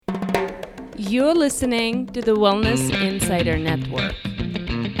You're listening to the Wellness Insider Network,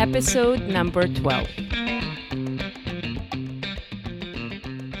 episode number 12.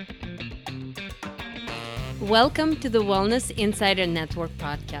 Welcome to the Wellness Insider Network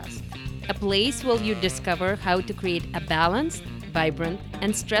podcast, a place where you discover how to create a balanced, vibrant,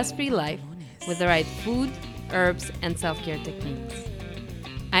 and stress-free life with the right food, herbs, and self-care techniques.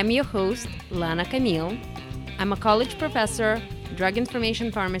 I'm your host, Lana Camille. I'm a college professor, drug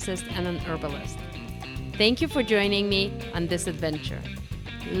information pharmacist, and an herbalist. Thank you for joining me on this adventure.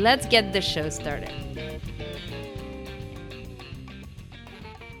 Let's get the show started.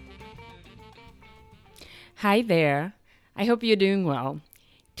 Hi there. I hope you're doing well.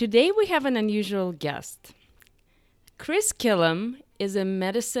 Today we have an unusual guest. Chris Killam is a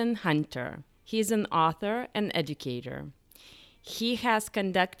medicine hunter. He's an author and educator. He has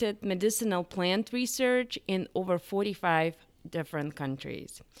conducted medicinal plant research in over 45 different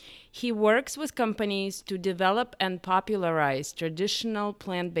countries. He works with companies to develop and popularize traditional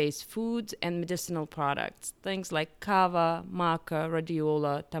plant-based foods and medicinal products, things like kava, maca,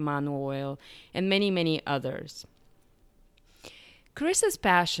 rhodiola, tamanu oil, and many, many others. Chris's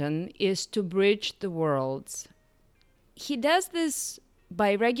passion is to bridge the worlds. He does this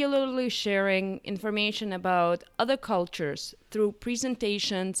by regularly sharing information about other cultures through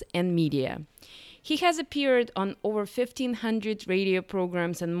presentations and media. He has appeared on over 1,500 radio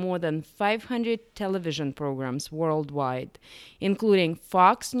programs and more than 500 television programs worldwide, including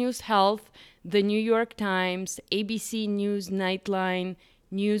Fox News Health, The New York Times, ABC News Nightline,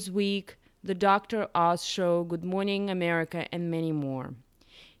 Newsweek, The Dr. Oz Show, Good Morning America, and many more.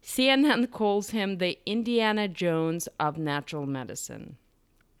 CNN calls him the Indiana Jones of natural medicine.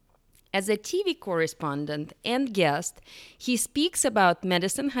 As a TV correspondent and guest, he speaks about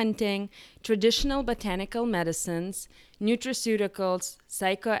medicine hunting, traditional botanical medicines, nutraceuticals,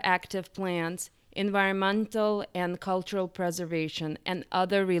 psychoactive plants, environmental and cultural preservation, and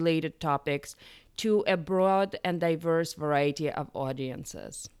other related topics to a broad and diverse variety of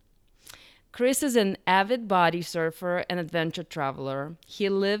audiences. Chris is an avid body surfer and adventure traveler. He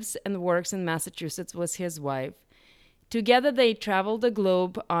lives and works in Massachusetts with his wife. Together, they travel the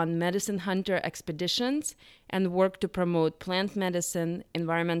globe on medicine hunter expeditions and work to promote plant medicine,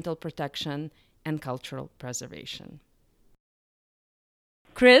 environmental protection, and cultural preservation.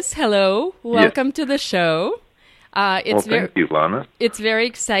 Chris, hello. Welcome to the show. Thank you, Lana. It's very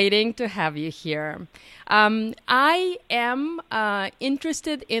exciting to have you here. I am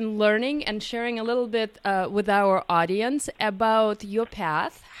interested in learning and sharing a little bit with our audience about your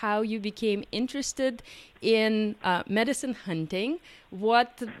path, how you became interested in medicine hunting.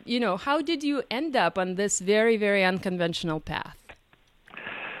 How did you end up on this very, very unconventional path?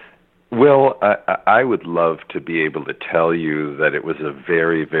 Well, I would love to be able to tell you that it was a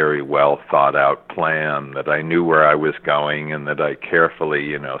very, very well thought out plan, that I knew where I was going and that I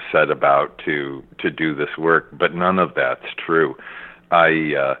carefully, set about to do this work, but none of that's true. As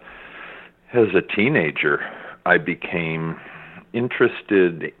a teenager, I became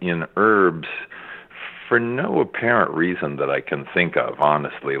interested in herbs for no apparent reason that I can think of,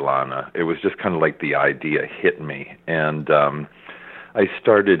 honestly, Lana. It was just kind of like the idea hit me, and I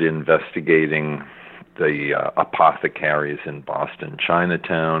started investigating the apothecaries in Boston,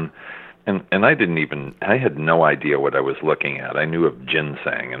 Chinatown, and I had no idea what I was looking at. I knew of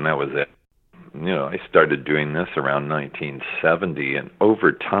ginseng, and that was it. I started doing this around 1970, and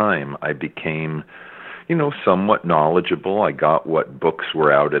over time I became, somewhat knowledgeable. I got what books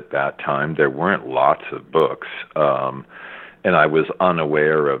were out at that time. There weren't lots of books. And I was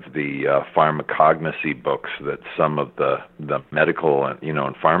unaware of the pharmacognosy books that some of the medical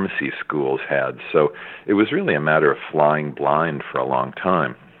and pharmacy schools had. So it was really a matter of flying blind for a long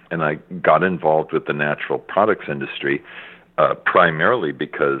time. And I got involved with the natural products industry primarily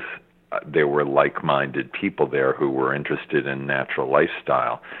because there were like-minded people there who were interested in natural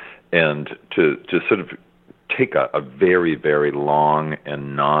lifestyle. And to sort of take a very, very long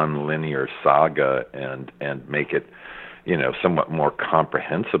and non-linear saga and make it somewhat more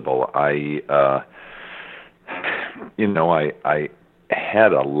comprehensible. I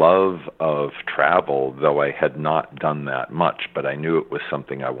had a love of travel, though I had not done that much, but I knew it was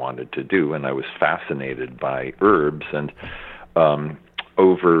something I wanted to do, and I was fascinated by herbs. And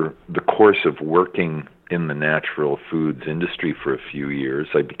over the course of working in the natural foods industry for a few years,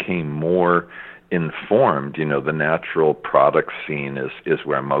 I became more informed. The natural product scene is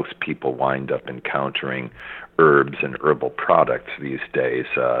where most people wind up encountering herbs and herbal products these days,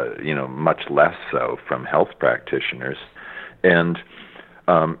 much less so from health practitioners. And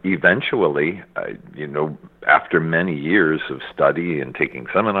eventually, after many years of study and taking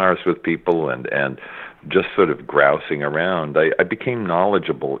seminars with people and just sort of grousing around, I became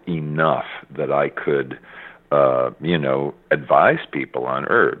knowledgeable enough that I could, advise people on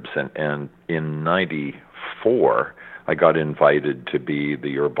herbs. And in '94, I got invited to be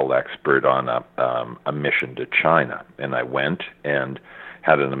the herbal expert on a mission to China, and I went and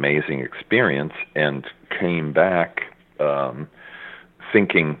had an amazing experience and came back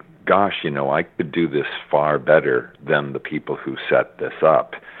thinking, gosh, I could do this far better than the people who set this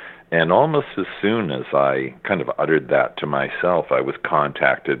up. And almost as soon as I kind of uttered that to myself, I was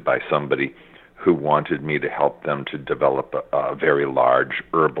contacted by somebody who wanted me to help them to develop a very large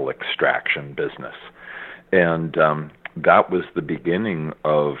herbal extraction business. And that was the beginning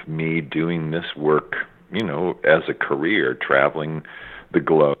of me doing this work, as a career, traveling the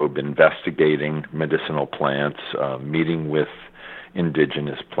globe, investigating medicinal plants, meeting with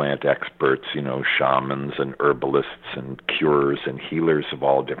indigenous plant experts, shamans and herbalists and curers and healers of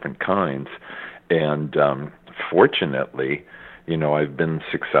all different kinds. And fortunately, I've been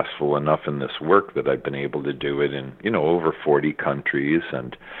successful enough in this work that I've been able to do it in, over 40 countries.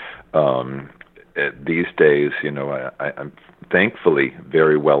 And these days, I'm thankfully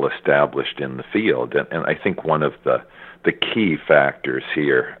very well established in the field. And I think one of the key factors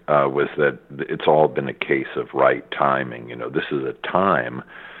here was that it's all been a case of right timing. This is a time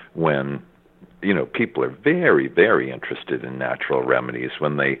when, people are very, very interested in natural remedies,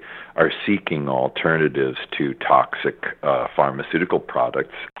 when they are seeking alternatives to toxic pharmaceutical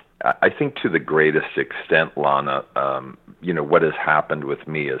products. I think to the greatest extent, Lana, what has happened with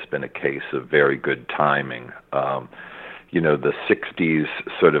me has been a case of very good timing. The 60s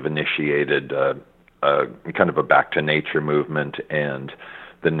sort of initiated kind of a back to nature movement, and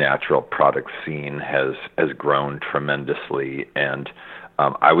the natural product scene has grown tremendously. And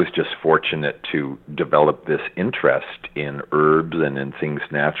I was just fortunate to develop this interest in herbs and in things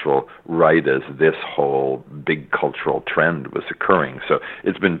natural right as this whole big cultural trend was occurring. So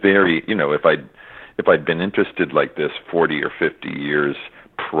it's been very, if I'd been interested like this 40 or 50 years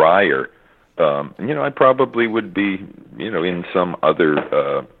prior, I probably would be, in some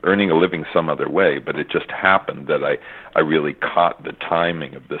other, earning a living some other way, but it just happened that I really caught the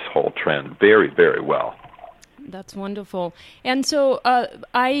timing of this whole trend very, very well. That's wonderful. And so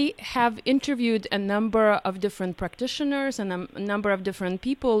I have interviewed a number of different practitioners and a number of different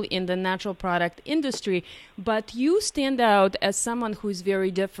people in the natural product industry, but you stand out as someone who's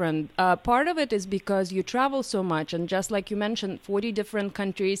very different. Part of it is because you travel so much, and just like you mentioned, 40 different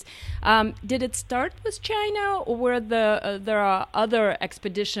countries. Did it start with China, or were there are other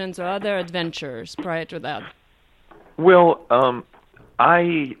expeditions or other adventures prior to that? Well,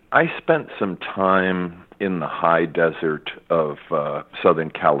 I spent some time in the high desert of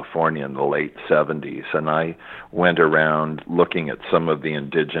Southern California in the late 70s, and I went around looking at some of the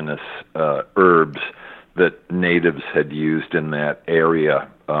indigenous herbs that natives had used in that area,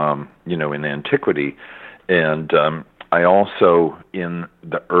 in antiquity. And I also, in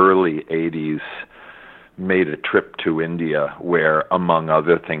the early 80s, made a trip to India where, among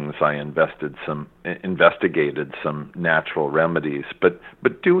other things, I investigated some natural remedies. But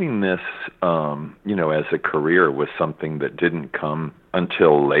doing this, as a career was something that didn't come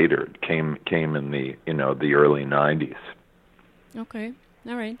until later. It came in the early 90s. Okay.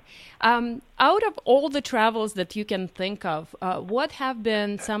 All right. Out of all the travels that you can think of, what have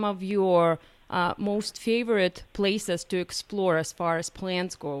been some of your most favorite places to explore as far as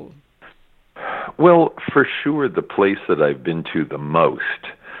plants go? Well, for sure, the place that I've been to the most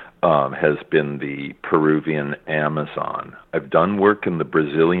has been the Peruvian Amazon. I've done work in the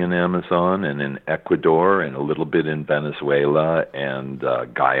Brazilian Amazon and in Ecuador and a little bit in Venezuela and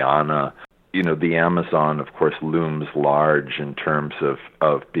Guyana. The Amazon, of course, looms large in terms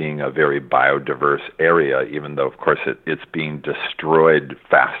of being a very biodiverse area, even though, of course, it's being destroyed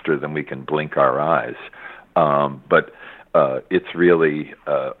faster than we can blink our eyes. But it's really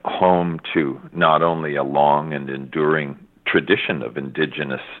home to not only a long and enduring tradition of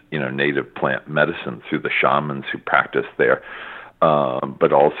indigenous, native plant medicine through the shamans who practice there,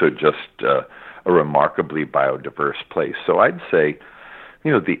 but also just a remarkably biodiverse place. So I'd say,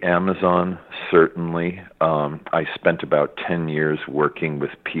 the Amazon, certainly. I spent about 10 years working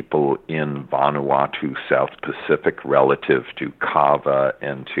with people in Vanuatu, South Pacific, relative to kava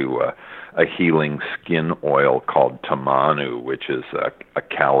and to a healing skin oil called tamanu, which is a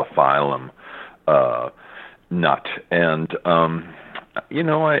calophyllum nut. And,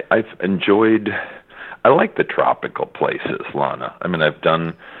 I've enjoyed, I like the tropical places, Lana. I mean, I've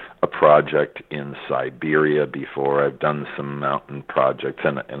done a project in Siberia before. I've done some mountain projects,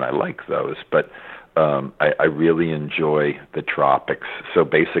 and I like those, but I really enjoy the tropics. So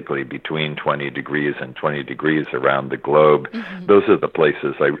basically between 20 degrees and 20 degrees around the globe, those are the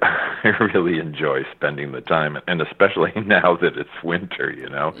places I really enjoy spending the time, and especially now that it's winter, you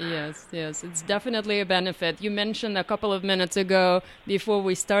know. Yes, yes, it's definitely a benefit. You mentioned a couple of minutes ago before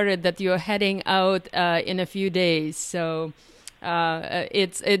we started that you're heading out in a few days, so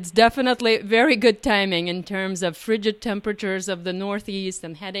it's definitely very good timing in terms of frigid temperatures of the Northeast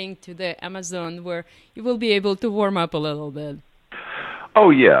and heading to the Amazon, where you will be able to warm up a little bit. Oh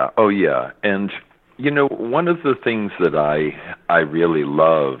yeah. And you know, one of the things that I really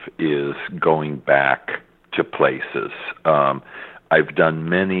love is going back to places. I've done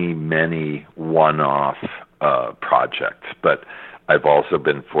many one-off projects, but I've also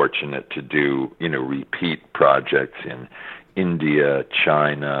been fortunate to do, you know, repeat projects in India,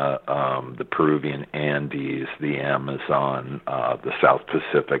 China, the Peruvian Andes, the Amazon, the South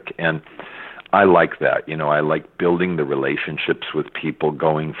Pacific, and I like that. You know, I like building the relationships with people,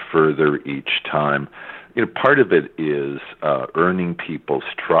 going further each time. You know, part of it is earning people's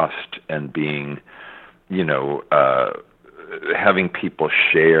trust and being, you know, having people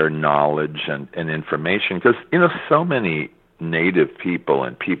share knowledge and information, because, you know, so many native people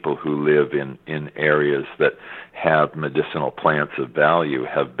and people who live in areas that have medicinal plants of value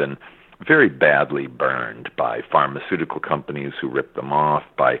have been very badly burned by pharmaceutical companies who rip them off,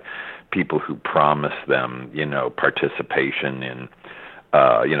 by people who promise them, you know, participation in,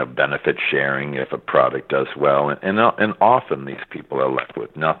 you know, benefit sharing if a product does well, and often these people are left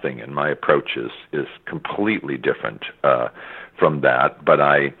with nothing. And my approach is completely different from that, but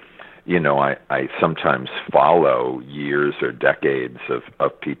I sometimes follow years or decades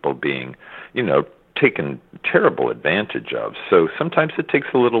of people being, you know, taken terrible advantage of. So sometimes it takes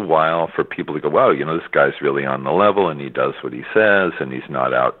a little while for people to go, wow, you know, this guy's really on the level and he does what he says and he's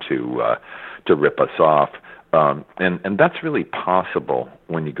not out to rip us off. And that's really possible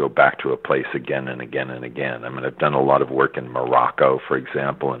when you go back to a place again and again and again. I mean, I've done a lot of work in Morocco, for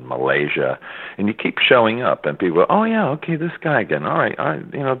example, in Malaysia, and you keep showing up, and people go, oh yeah, okay, this guy again. All right,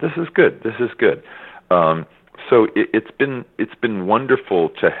 you know, this is good. So it's been wonderful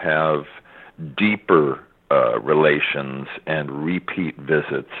to have deeper relations and repeat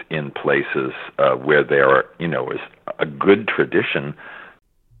visits in places where there are, you know, is a good tradition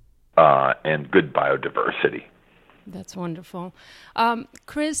and good biodiversity. That's wonderful.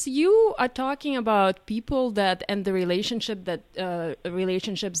 Chris, you are talking about people and the relationships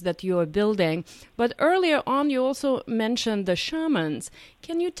that you are building. But earlier on, you also mentioned the shamans.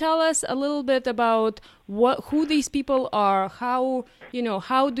 Can you tell us a little bit about who these people are? How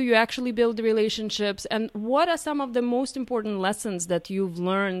do you actually build the relationships? And what are some of the most important lessons that you've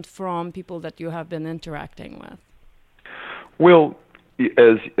learned from people that you have been interacting with? Well,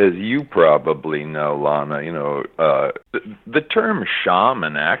 as you probably know, Lana, you know, the term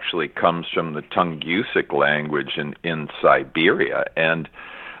shaman actually comes from the Tungusic language in Siberia, and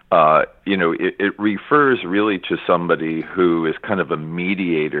you know, it refers really to somebody who is kind of a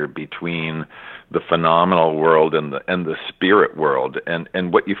mediator between the phenomenal world and the spirit world.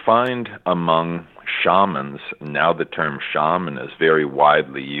 And what you find among shamans, now the term shaman is very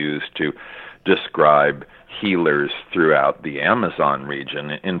widely used to describe healers throughout the Amazon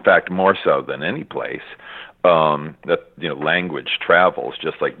region. In fact, more so than any place. That, you know, language travels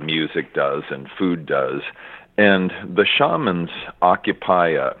just like music does and food does, and the shamans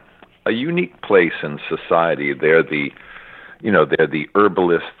occupy a unique place in society. They're the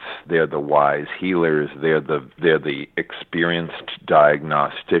herbalists, they're the wise healers, they're the experienced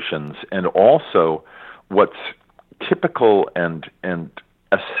diagnosticians, and also what's typical and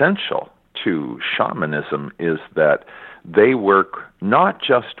essential to shamanism is that they work not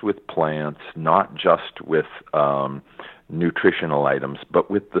just with plants, not just with nutritional items, but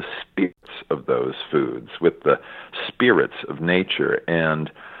with the spirits of those foods, with the spirits of nature.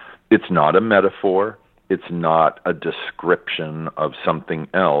 And it's not a metaphor, it's not a description of something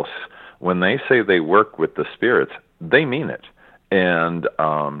else. When they say they work with the spirits, they mean it. And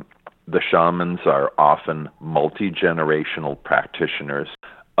the shamans are often multi-generational practitioners.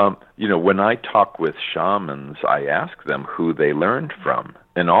 You know, when I talk with shamans, I ask them who they learned from,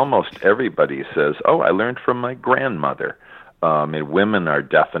 and almost everybody says, "Oh, I learned from my grandmother." And women are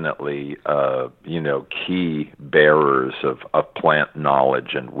definitely, you know, key bearers of plant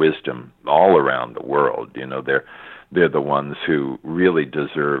knowledge and wisdom all around the world. You know, they're the ones who really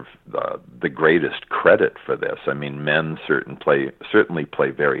deserve the greatest credit for this. I mean, men certainly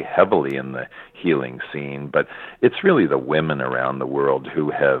play very heavily in the healing scene, but it's really the women around the world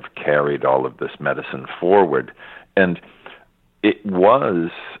who have carried all of this medicine forward. And it was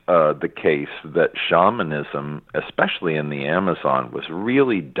the case that shamanism, especially in the Amazon, was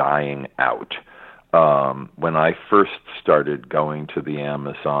really dying out. When I first started going to the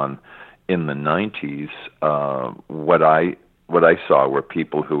Amazon in the 90s, what I saw were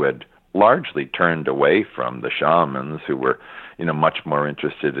people who had largely turned away from the shamans, who were, much more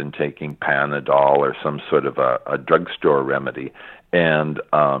interested in taking Panadol or some sort of a drugstore remedy. And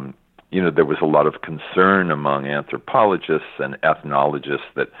there was a lot of concern among anthropologists and ethnologists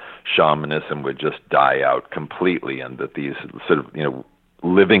that shamanism would just die out completely, and that these sort of,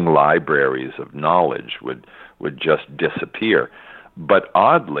 living libraries of knowledge would just disappear. But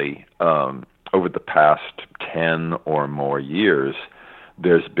oddly, over the past 10 or more years,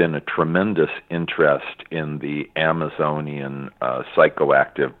 there's been a tremendous interest in the Amazonian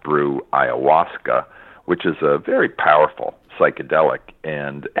psychoactive brew ayahuasca, which is a very powerful psychedelic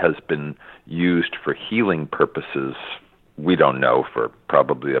and has been used for healing purposes, we don't know, for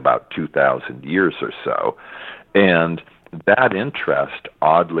probably about 2,000 years or so. And that interest,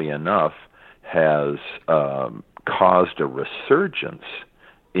 oddly enough, has caused a resurgence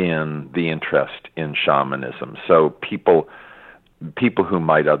in the interest in shamanism. So people who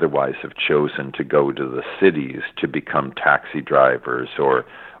might otherwise have chosen to go to the cities to become taxi drivers or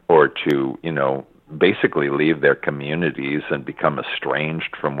to, basically leave their communities and become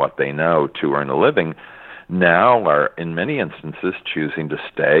estranged from what they know to earn a living, now are in many instances choosing to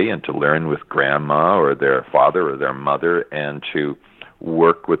stay and to learn with grandma or their father or their mother and to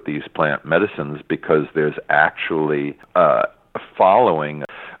work with these plant medicines, because there's actually following.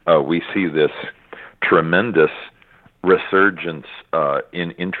 We see this tremendous resurgence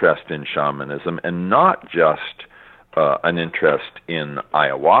in interest in shamanism, and not just an interest in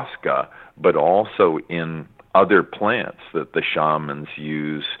ayahuasca, but also in other plants that the shamans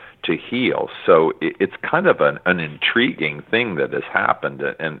use to heal. So it's kind of an intriguing thing that has happened,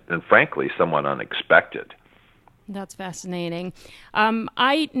 and frankly, somewhat unexpected. That's fascinating.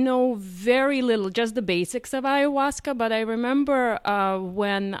 I know very little, just the basics of ayahuasca, but I remember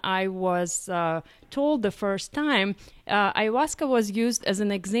when I was told the first time, ayahuasca was used as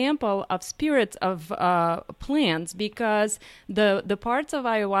an example of spirits of plants, because the parts of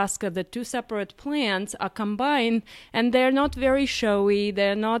ayahuasca, the two separate plants, are combined, and they're not very showy.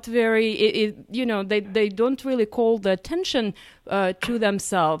 They're not very, they don't really call the attention to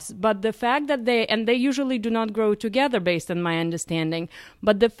themselves. But the fact that they usually do not grow together, based on my understanding,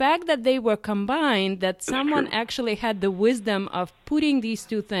 but the fact that they were combined, that someone actually had the wisdom of putting these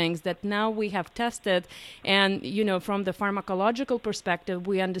two things that now we have tested, and from the pharmacological perspective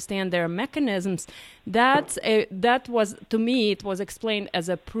we understand their mechanisms, that was, to me, it was explained as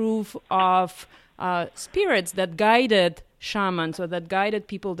a proof of spirits that guided shamans, or that guided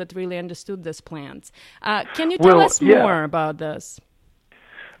people that really understood these plants. Can you tell us more about this?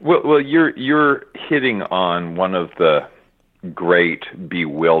 Well, you're hitting on one of the great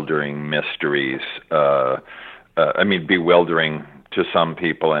bewildering mysteries. Bewildering to some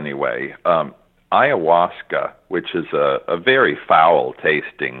people anyway. Ayahuasca, which is a very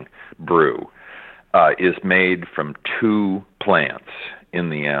foul-tasting brew, is made from two plants in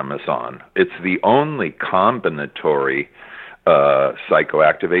the Amazon. It's the only combinatory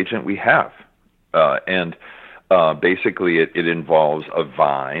psychoactive agent we have. Basically, it involves a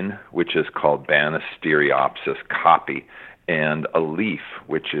vine, which is called Banisteriopsis caapi, and a leaf,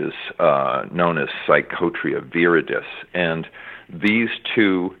 which is known as Psychotria viridis. And these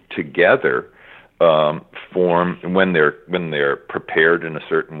two together form, when they're prepared in a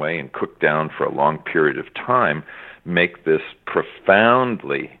certain way and cooked down for a long period of time, make this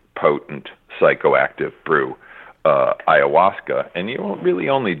profoundly potent psychoactive brew, ayahuasca. And you really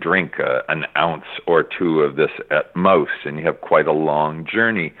only drink an ounce or two of this at most, and you have quite a long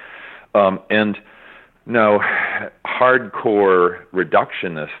journey. And now, hardcore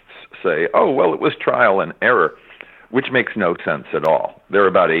reductionists say, oh, well, it was trial and error, which makes no sense at all. There are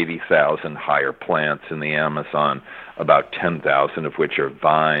about 80,000 higher plants in the Amazon, about 10,000 of which are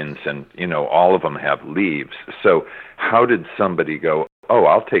vines, and, all of them have leaves. So how did somebody go, oh,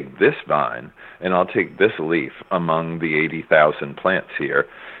 I'll take this vine and I'll take this leaf among the 80,000 plants here,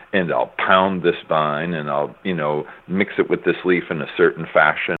 and I'll pound this vine and I'll, mix it with this leaf in a certain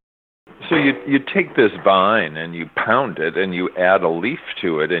fashion. So you take this vine and you pound it and you add a leaf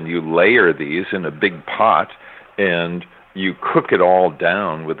to it and you layer these in a big pot, and you cook it all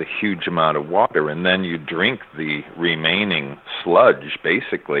down with a huge amount of water, and then you drink the remaining sludge,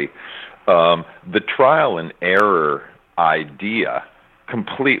 basically. The trial and error idea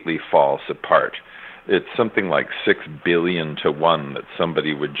completely falls apart. It's something like 6 billion to 1 that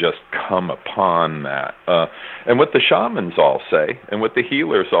somebody would just come upon that. And what the shamans all say, and what the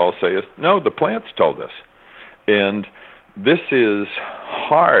healers all say is, no, the plants told us. And this is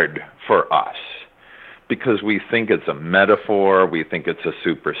hard for us because we think it's a metaphor, we think it's a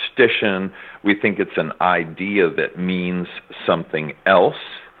superstition, we think it's an idea that means something else.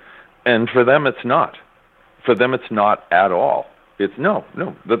 And for them, it's not. For them, it's not at all. It's no,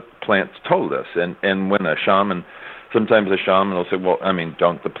 the plants told us. And when sometimes a shaman will say, well, I mean,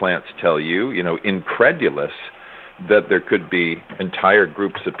 don't the plants tell you? Incredulous that there could be entire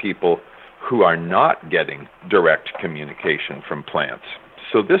groups of people who are not getting direct communication from plants.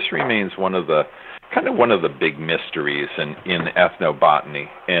 So this remains one of the big mysteries in ethnobotany.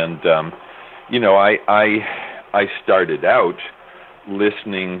 And, I started out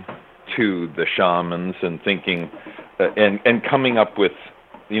listening to the shamans and thinking and coming up with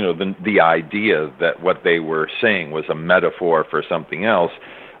the idea that what they were saying was a metaphor for something else,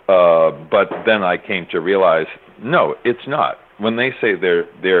 but then I came to realize no, it's not. When they say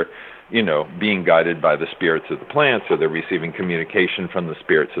they're being guided by the spirits of the plants, or they're receiving communication from the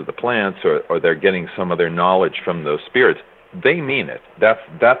spirits of the plants, or they're getting some of their knowledge from those spirits, they mean it.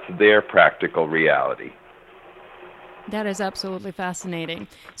 That's their practical reality. That is absolutely fascinating.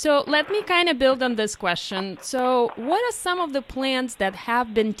 So let me kind of build on this question. So what are some of the plants that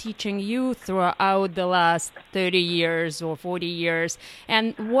have been teaching you throughout the last 30 years or 40 years?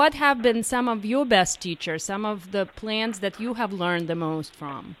 And what have been some of your best teachers, some of the plants that you have learned the most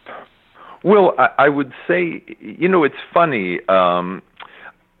from? Well, I would say, it's funny.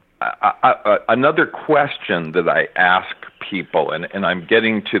 Another question that I ask people, and I'm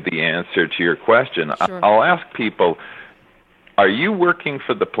getting to the answer to your question. Sure. I'll ask people, are you working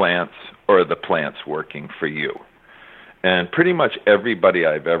for the plants or are the plants working for you? And pretty much everybody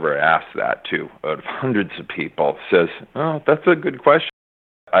I've ever asked that to, out of hundreds of people, says, oh, that's a good question.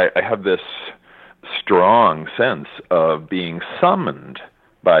 I have this strong sense of being summoned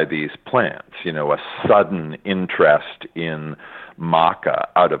by these plants, a sudden interest in maca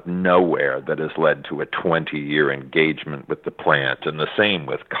out of nowhere that has led to a 20-year engagement with the plant, and the same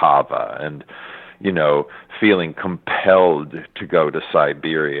with kava, and, feeling compelled to go to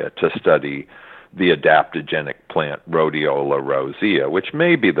Siberia to study the adaptogenic plant Rhodiola rosea, which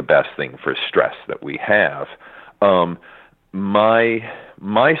may be the best thing for stress that we have. My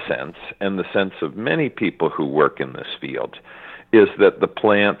sense, and the sense of many people who work in this field, is that the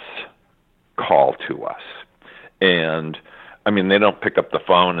plants call to us. And, they don't pick up the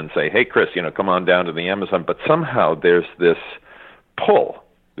phone and say, hey, Chris, come on down to the Amazon. But somehow there's this pull.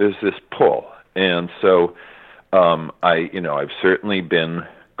 And so I've certainly been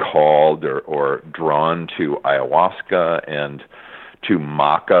called or drawn to ayahuasca and to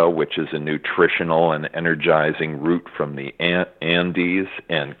maca, which is a nutritional and energizing root from the Andes,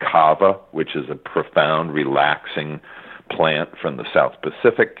 and kava, which is a profound, relaxing plant from the South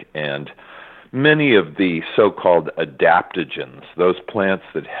Pacific, and many of the so-called adaptogens, those plants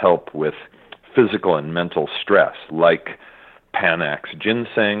that help with physical and mental stress, like Panax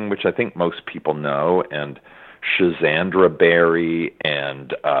ginseng, which I think most people know, and Schizandra berry,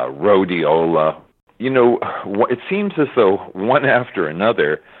 and rhodiola. It seems as though one after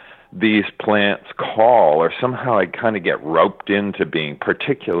another, these plants call, or somehow I kind of get roped into being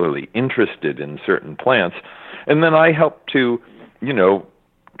particularly interested in certain plants. And then I help to,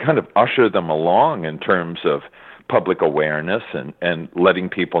 kind of usher them along in terms of public awareness and letting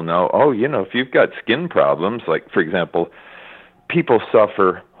people know, if you've got skin problems, like, for example, people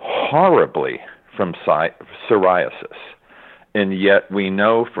suffer horribly from psoriasis. And yet we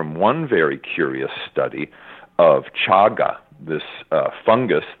know from one very curious study of chaga, this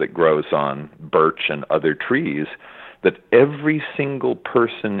fungus that grows on birch and other trees, that every single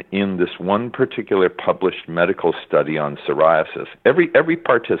person in this one particular published medical study on psoriasis, every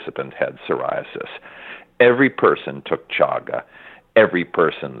participant had psoriasis. Every person took chaga. Every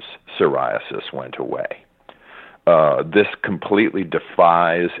person's psoriasis went away. This completely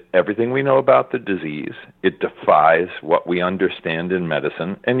defies everything we know about the disease. It defies what we understand in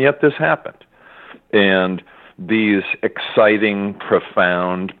medicine, and yet this happened. And these exciting,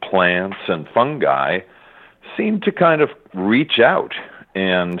 profound plants and fungi seem to kind of reach out.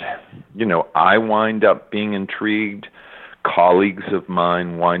 And, I wind up being intrigued. Colleagues of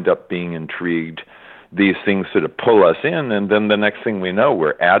mine wind up being intrigued. These things sort of pull us in, and then the next thing we know,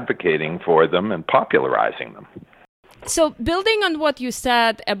 we're advocating for them and popularizing them. So building on what you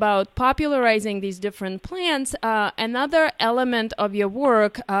said about popularizing these different plants, another element of your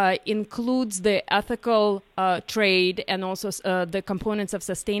work includes the ethical trade and also the components of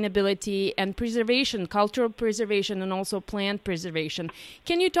sustainability and preservation, cultural preservation, and also plant preservation.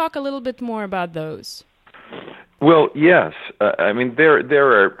 Can you talk a little bit more about those? Well, yes. I mean, there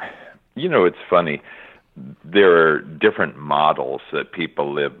are, it's funny. There are different models that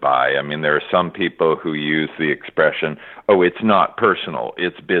people live by. I mean, there are some people who use the expression, oh, it's not personal,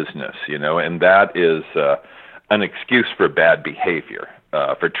 it's business, and that is an excuse for bad behavior,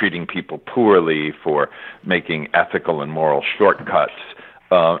 for treating people poorly, for making ethical and moral shortcuts.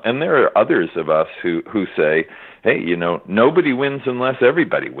 And there are others of us who say, hey, nobody wins unless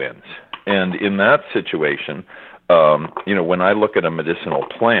everybody wins. And in that situation, when I look at a medicinal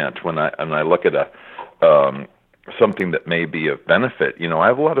plant, when I look at something that may be of benefit, I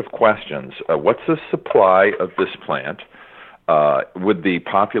have a lot of questions. What's the supply of this plant? Would the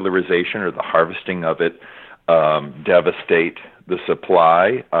popularization or the harvesting of it devastate the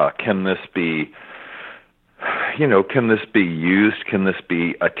supply? Can this be used? Can this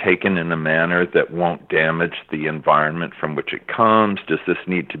be taken in a manner that won't damage the environment from which it comes? Does this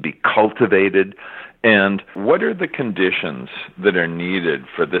need to be cultivated? And what are the conditions that are needed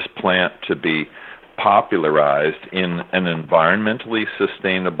for this plant to be popularized in an environmentally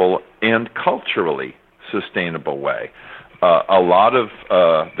sustainable and culturally sustainable way? A lot of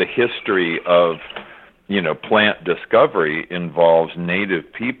the history of plant discovery involves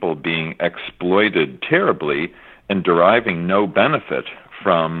native people being exploited terribly and deriving no benefit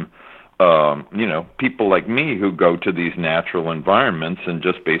from people like me who go to these natural environments and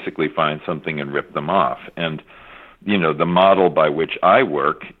just basically find something and rip them off. And the model by which I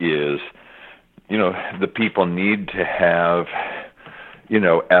work is the people need to have,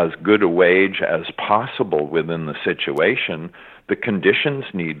 as good a wage as possible within the situation. The conditions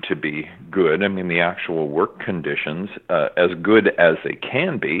need to be good. I mean, the actual work conditions, as good as they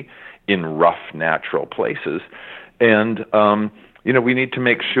can be in rough, natural places. And, we need to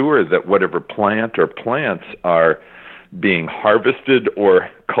make sure that whatever plant or plants are being harvested or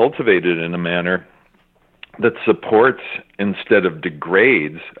cultivated in a manner that supports instead of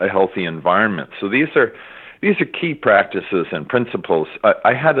degrades a healthy environment. So these are key practices and principles.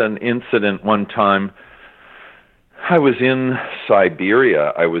 I had an incident one time. I was in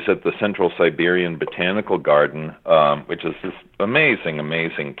Siberia. I was at the Central Siberian Botanical Garden, which is this amazing,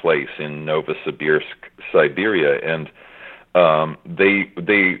 amazing place in Novosibirsk, Siberia, and they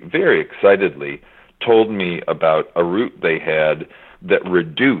very excitedly told me about a root they had that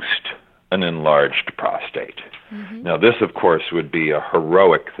reduced an enlarged prostate. Mm-hmm. Now, this, of course, would be a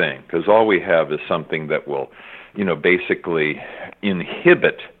heroic thing, because all we have is something that will, basically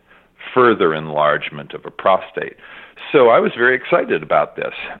inhibit further enlargement of a prostate. So I was very excited about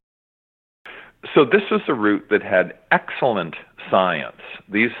this. So this was a root that had excellent science.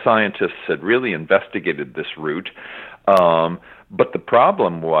 These scientists had really investigated this root, but the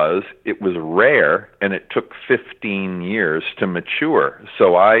problem was it was rare and it took 15 years to mature.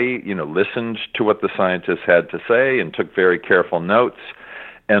 So I, listened to what the scientists had to say and took very careful notes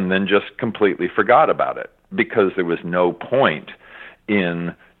and then just completely forgot about it because there was no point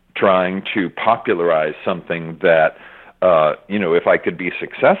in trying to popularize something that, if I could be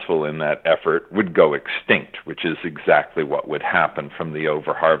successful in that effort, would go extinct, which is exactly what would happen from the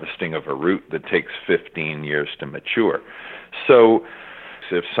overharvesting of a root that takes 15 years to mature. So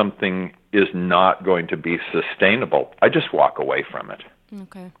if something is not going to be sustainable, I just walk away from it.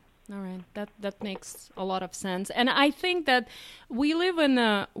 Okay. All right. That makes a lot of sense. And I think that we live in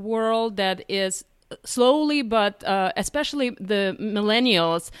a world that is slowly, but especially the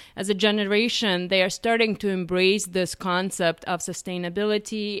millennials as a generation, they are starting to embrace this concept of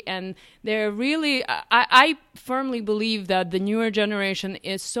sustainability. And they're really, I firmly believe that the newer generation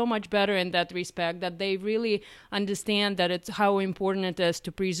is so much better in that respect, that they really understand that it's how important it is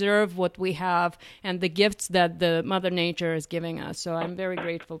to preserve what we have and the gifts that the Mother Nature is giving us. So I'm very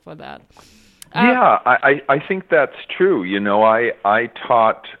grateful for that. Yeah, I think that's true. I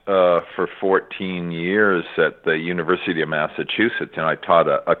taught for 14 years at the University of Massachusetts, and I taught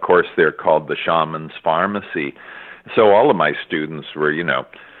a course there called the Shaman's Pharmacy. So all of my students were,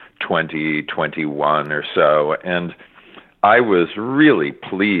 20, 21 or so, and I was really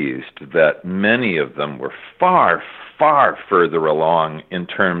pleased that many of them were far, far further along in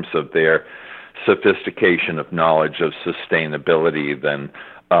terms of their sophistication of knowledge of sustainability than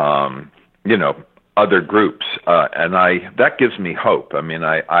other groups, and that gives me hope. I mean,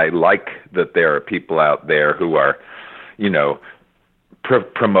 I like that there are people out there who are,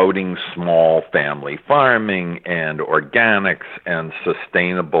 promoting small family farming and organics and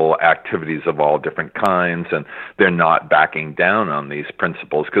sustainable activities of all different kinds, and they're not backing down on these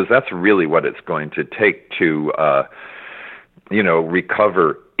principles, because that's really what it's going to take to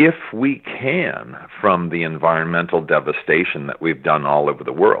recover, if we can, from the environmental devastation that we've done all over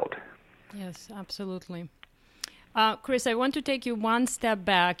the world. Yes, absolutely. Chris, I want to take you one step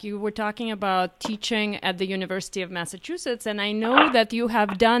back. You were talking about teaching at the University of Massachusetts, and I know that you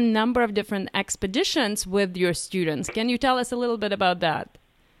have done a number of different expeditions with your students. Can you tell us a little bit about that?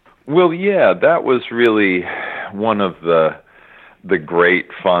 Well, yeah, that was really one of the great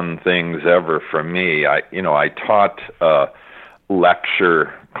fun things ever for me. I taught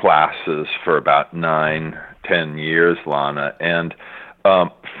lecture classes for about 9-10 years, Lana, and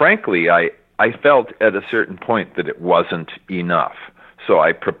frankly, I felt at a certain point that it wasn't enough. So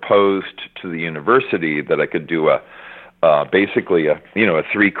I proposed to the university that I could do basically a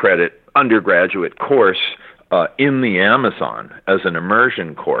 3-credit undergraduate course in the Amazon as an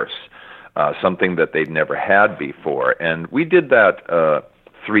immersion course, something that they'd never had before. And we did that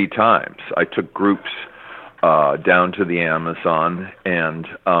 3 times. I took groups down to the Amazon, and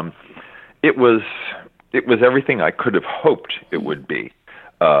it was everything I could have hoped it would be.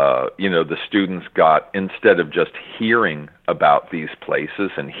 The students got, instead of just hearing about these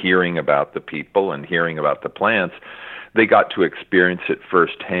places and hearing about the people and hearing about the plants, they got to experience it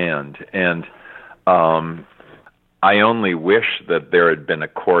firsthand. And I only wish that there had been a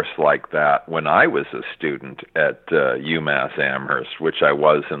course like that when I was a student at UMass Amherst, which I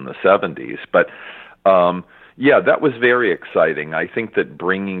was in the 70s. But that was very exciting. I think that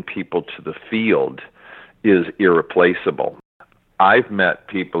bringing people to the field is irreplaceable. I've met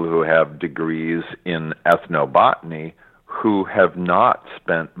people who have degrees in ethnobotany who have not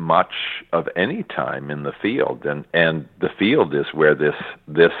spent much of any time in the field, and the field is where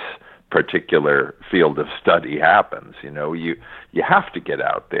this particular field of study happens. You have to get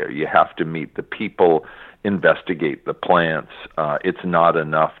out there. You have to meet the people, investigate the plants. It's not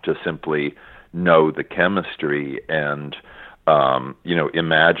enough to simply know the chemistry and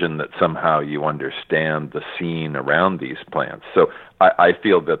imagine that somehow you understand the scene around these plants. So I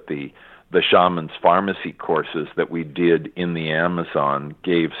feel that the shaman's pharmacy courses that we did in the Amazon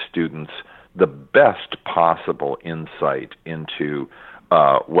gave students the best possible insight into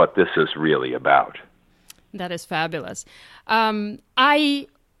what this is really about. That is fabulous. I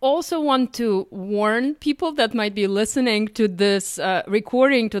also want to warn people that might be listening to this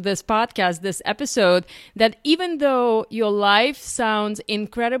recording, to this podcast, this episode, that even though your life sounds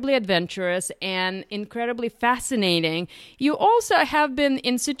incredibly adventurous and incredibly fascinating, you also have been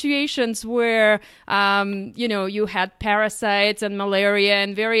in situations where, you had parasites and malaria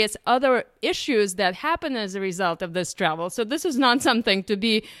and various other issues that happen as a result of this travel. So this is not something to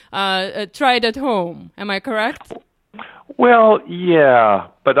be tried at home. Am I correct? Well, yeah,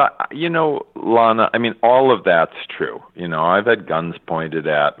 but Lana, all of that's true. I've had guns pointed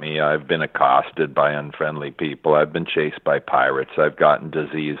at me. I've been accosted by unfriendly people. I've been chased by pirates. I've gotten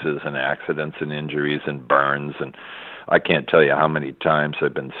diseases and accidents and injuries and burns, and I can't tell you how many times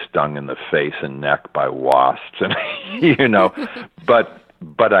I've been stung in the face and neck by wasps. And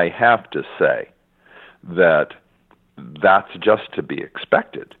but I have to say that that's just to be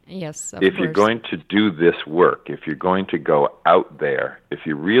expected. Yes, if you're going to do this work, if you're going to go out there, if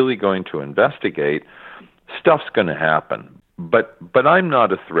you're really going to investigate, stuff's going to happen. But I'm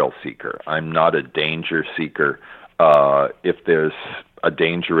not a thrill seeker. I'm not a danger seeker. If there's a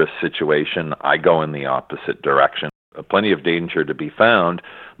dangerous situation, I go in the opposite direction. Plenty of danger to be found.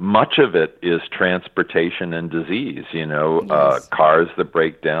 Much of it is transportation and disease, yes. Cars that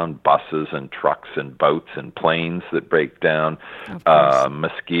break down, buses and trucks and boats and planes that break down,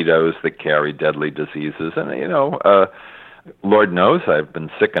 mosquitoes that carry deadly diseases. And, Lord knows I've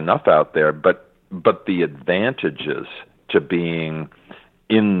been sick enough out there, but the advantages to being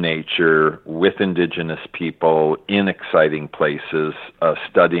in nature with indigenous people, in exciting places,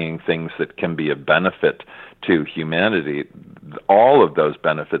 studying things that can be of benefit to humanity, all of those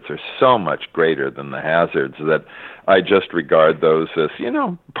benefits are so much greater than the hazards that I just regard those as,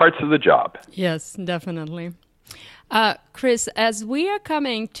 parts of the job. Yes, definitely. Chris, as we are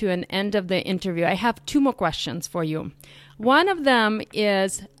coming to an end of the interview, I have 2 more questions for you. One of them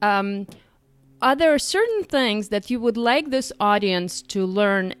is, are there certain things that you would like this audience to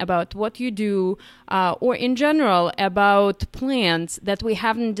learn about what you do, or in general about plants that we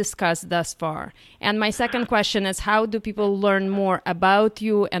haven't discussed thus far? And my second question is, how do people learn more about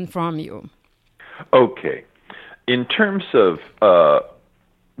you and from you? Okay. In terms of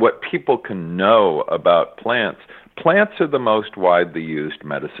what people can know about plants, plants are the most widely used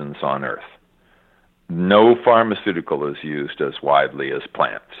medicines on earth. No pharmaceutical is used as widely as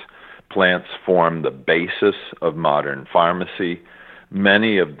plants. Plants form the basis of modern pharmacy.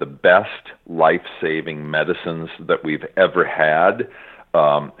 Many of the best life-saving medicines that we've ever had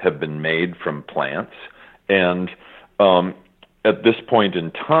have been made from plants. And at this point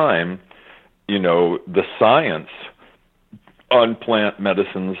in time, the science on plant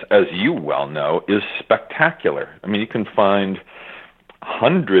medicines, as you well know, is spectacular. I mean, you can find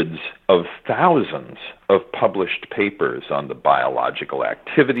hundreds of thousands of published papers on the biological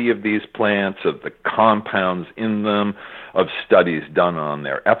activity of these plants, of the compounds in them, of studies done on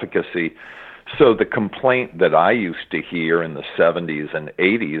their efficacy. So the complaint that I used to hear in the 70s and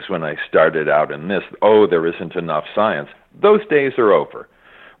 80s when I started out in this, there isn't enough science, those days are over.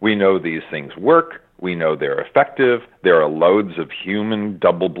 We know these things work. We know they're effective. There are loads of human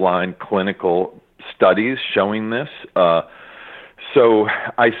double-blind clinical studies showing this. So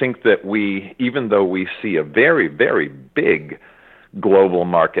I think that even though we see a very, very big global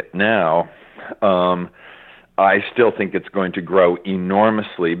market now, I still think it's going to grow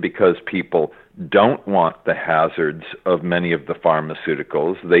enormously because people don't want the hazards of many of the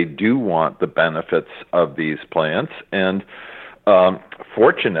pharmaceuticals. They do want the benefits of these plants. And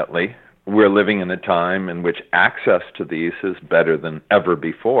fortunately, we're living in a time in which access to these is better than ever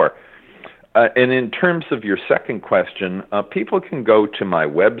before. And in terms of your second question, people can go to my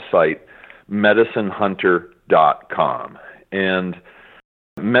website, medicinehunter.com. And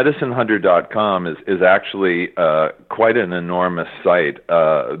medicinehunter.com is actually quite an enormous site.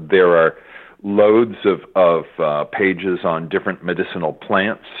 There are loads of pages on different medicinal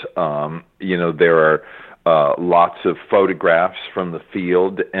plants. There are lots of photographs from the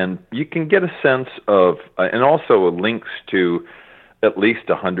field, and you can get a sense of, and also links to at least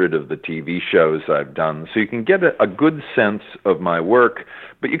 100 of the TV shows I've done. So you can get a good sense of my work,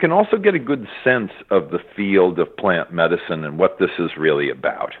 but you can also get a good sense of the field of plant medicine and what this is really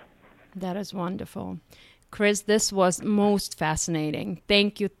about. That is wonderful. Chris, this was most fascinating.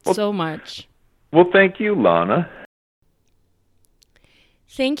 Thank you so much. Well, thank you, Lana.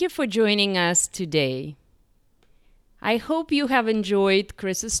 Thank you for joining us today. I hope you have enjoyed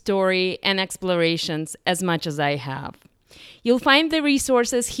Chris's story and explorations as much as I have. You'll find the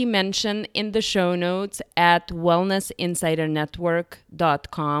resources he mentioned in the show notes at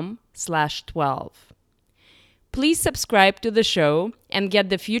wellnessinsidernetwork.com/12. Please subscribe to the show and get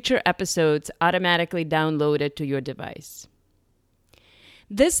the future episodes automatically downloaded to your device.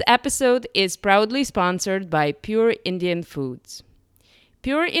 This episode is proudly sponsored by Pure Indian Foods.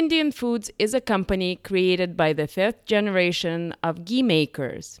 Pure Indian Foods is a company created by the 5th generation of ghee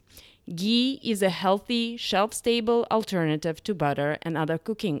makers. Ghee is a healthy, shelf-stable alternative to butter and other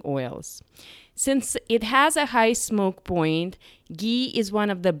cooking oils. Since it has a high smoke point, ghee is one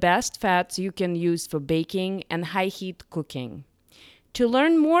of the best fats you can use for baking and high-heat cooking. To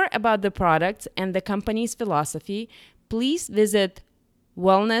learn more about the products and the company's philosophy, please visit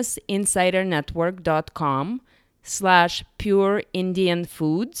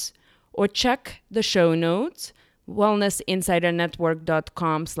wellnessinsidernetwork.com/pureindianfoods or check the show notes,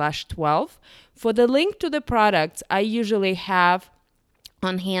 wellnessinsidernetwork.com/12, for the link to the products I usually have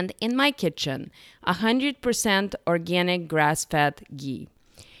on hand in my kitchen, 100% organic grass-fed ghee.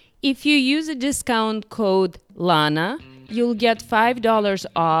 If you use a discount code LANA, you'll get $5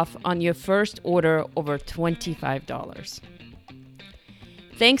 off on your first order over $25.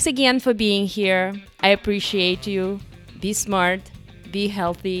 Thanks again for being here. I appreciate you. Be smart, be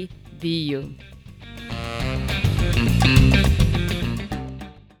healthy, be you.